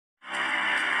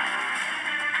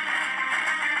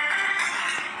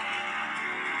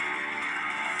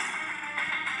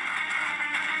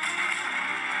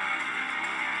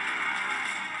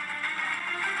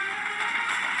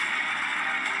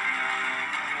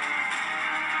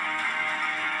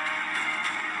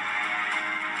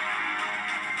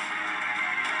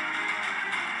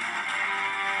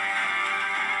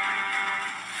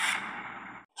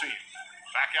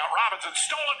inbounds and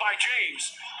stolen by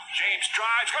James. James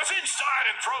drives, goes inside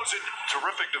and throws it.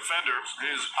 Terrific defender.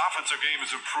 His offensive game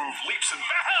has improved. Leaps and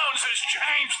bounds as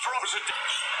James throws it.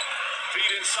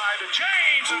 Feed inside to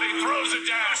James and he throws it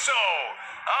down. So,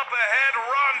 up ahead,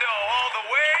 Rondo all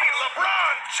the way.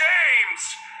 LeBron James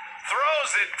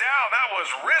throws it down. That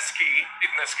was risky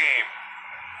in this game.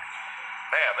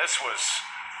 Man, this was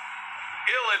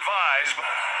ill-advised.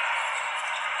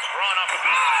 LeBron up the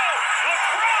ball.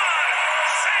 LeBron!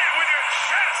 Say it with your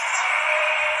chest!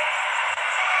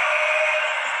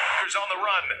 On the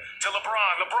run to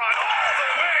LeBron. LeBron all the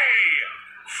way.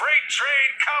 Freight train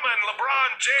coming.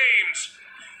 LeBron James.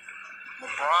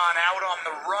 LeBron out on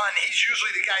the run. He's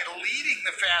usually the guy leading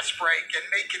the fast break and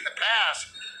making the pass.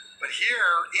 But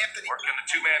here, Anthony working the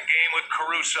two-man game with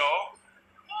Caruso.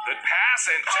 Good pass,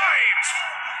 and James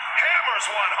hammers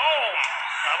one home.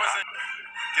 That was it.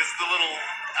 Gets the little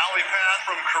alley pass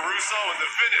from Caruso and the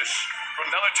finish. From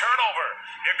another turnover.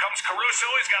 Here comes Caruso.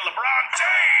 He's got LeBron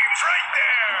James right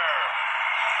there.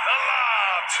 The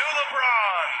lob to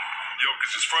LeBron.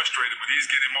 Jokic is frustrated, but he's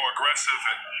getting more aggressive.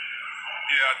 And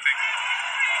yeah, I think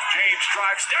James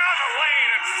drives down the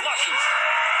lane and flushes.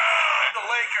 The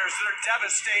Lakers, they're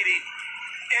devastating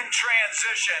in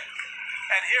transition.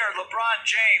 And here, LeBron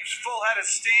James, full head of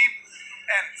steam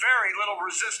and very little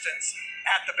resistance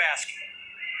at the basket.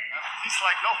 He's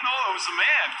like, no, it was the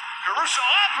man. Caruso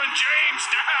up and James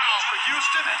down for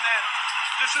Houston, and then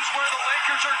this is where the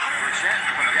Lakers are.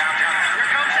 From downtown. Here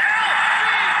comes Al.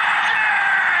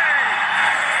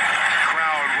 the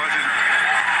crowd wasn't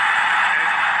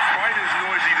quite as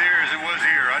noisy there as it was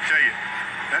here. I tell you,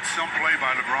 that's some play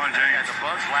by LeBron James. And the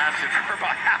buzz lasted for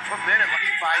about half a minute.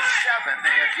 By 7,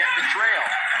 they have yet to trail.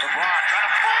 LeBron trying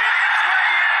to pull it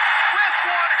with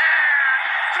one hand.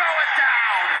 Throw it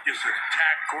down. Just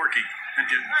attacked Corky and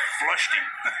just flushed him.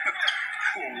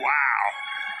 Wow.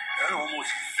 That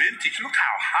almost vintage. Look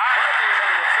how high.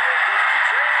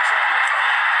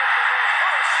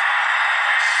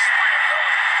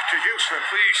 To Houston,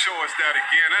 please show us that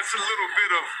again. That's a little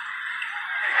bit of.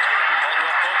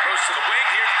 Goes to the wing.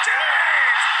 Here's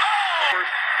James. Oh!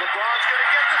 LeBron's going to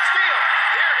get the steal.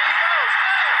 Here he goes.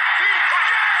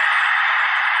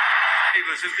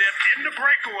 Davis, and then in the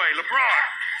breakaway, LeBron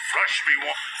flush me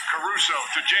one. Caruso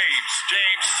to James.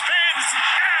 James spins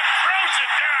and throws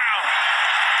it down.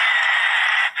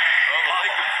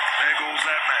 There goes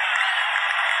that man.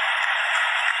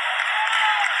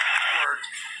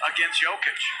 Against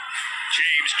Jokic.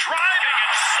 James driving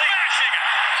and smashing it.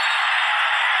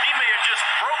 He may have just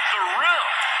broke the rim.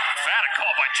 Emphatic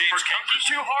call by James.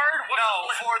 Too hard? No,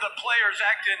 for the players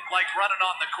acting like running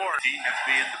on the court. He has to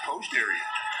be in the post area.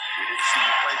 We didn't see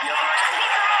him play the other night.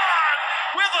 LeBron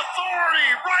with authority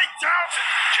right down to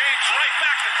James, right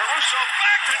back to Caruso,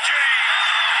 back to James.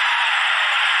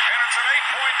 And it's an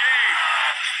 8-point game.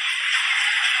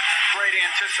 Great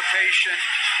anticipation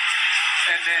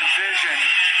and then vision.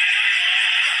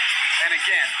 And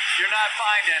again, you're not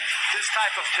finding this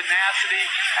type of tenacity,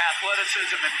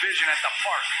 athleticism, and vision at the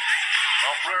park.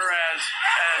 Well, whereas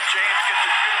James gets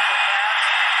a beautiful pass.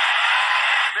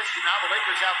 Misty now, the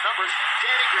Lakers have numbers.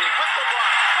 Danny Green with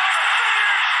LeBron.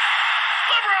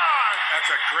 LeBron!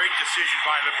 That's a great decision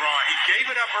by LeBron. He gave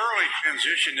it up early.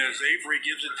 Transition as Avery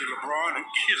gives it to LeBron, who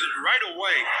gives it right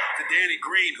away to Danny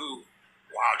Green, who,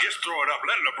 wow, just throw it up.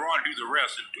 Let LeBron do the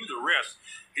rest. And do the rest.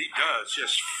 He does.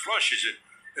 Just flushes it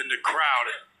in the crowd.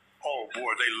 And, oh,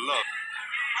 boy, they love it.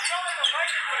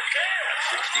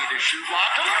 16 to shoot.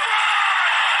 Lock to LeBron!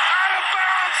 Out of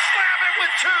bounds. Slam it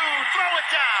with 2. Throw it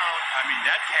down. I mean,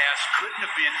 that pass couldn't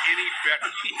have been any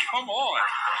better. Come on.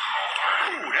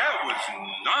 Ooh, that was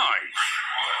nice.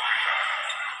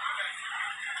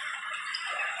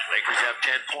 Lakers have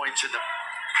 10 points in the.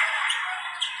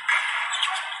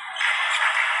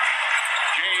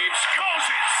 James goes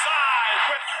inside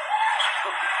with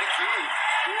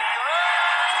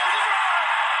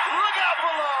Look out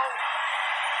below.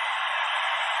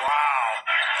 Wow.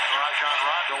 Rajon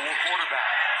Rondo will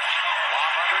quarterback.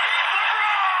 Lob underneath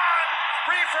LeBron.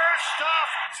 Reverse stuff.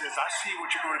 Says, I see what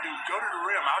you're going to do. Go to the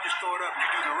rim. I'll just throw it up and you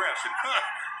do the rest. And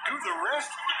do the rest?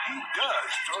 He does.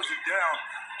 Throws it down.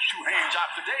 2 hands. top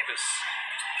to Davis.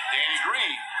 Danny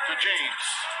Green to James.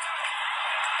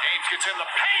 James gets in the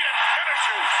paint and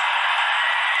finishes.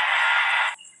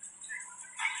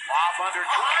 Lob under,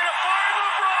 trying to find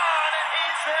LeBron, and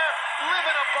he's there,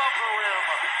 living above the rim.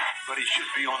 But he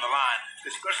should be on the line,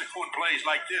 especially on plays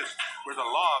like this, where the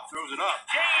lob throws it up.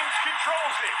 James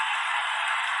controls it.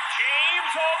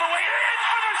 James all the way in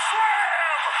for the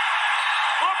slam.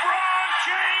 LeBron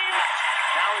James.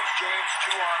 Now it's James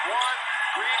 2-on-1.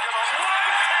 Green to the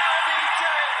line. LBJ.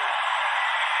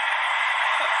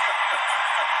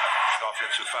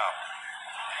 offensive foul.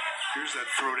 Here's that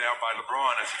throw down by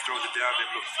LeBron as he throws it down. Then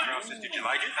looks around and says, "Did you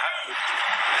like it?" And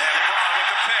LeBron with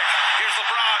the pick. Here's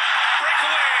LeBron.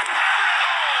 Breakaway.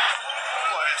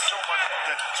 Well, it's so much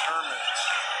that determines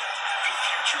the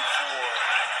future for.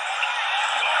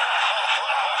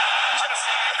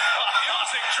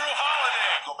 Using Drew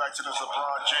Holiday. Go back to this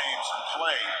LeBron James and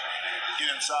play. Get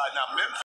inside. Now, Memphis.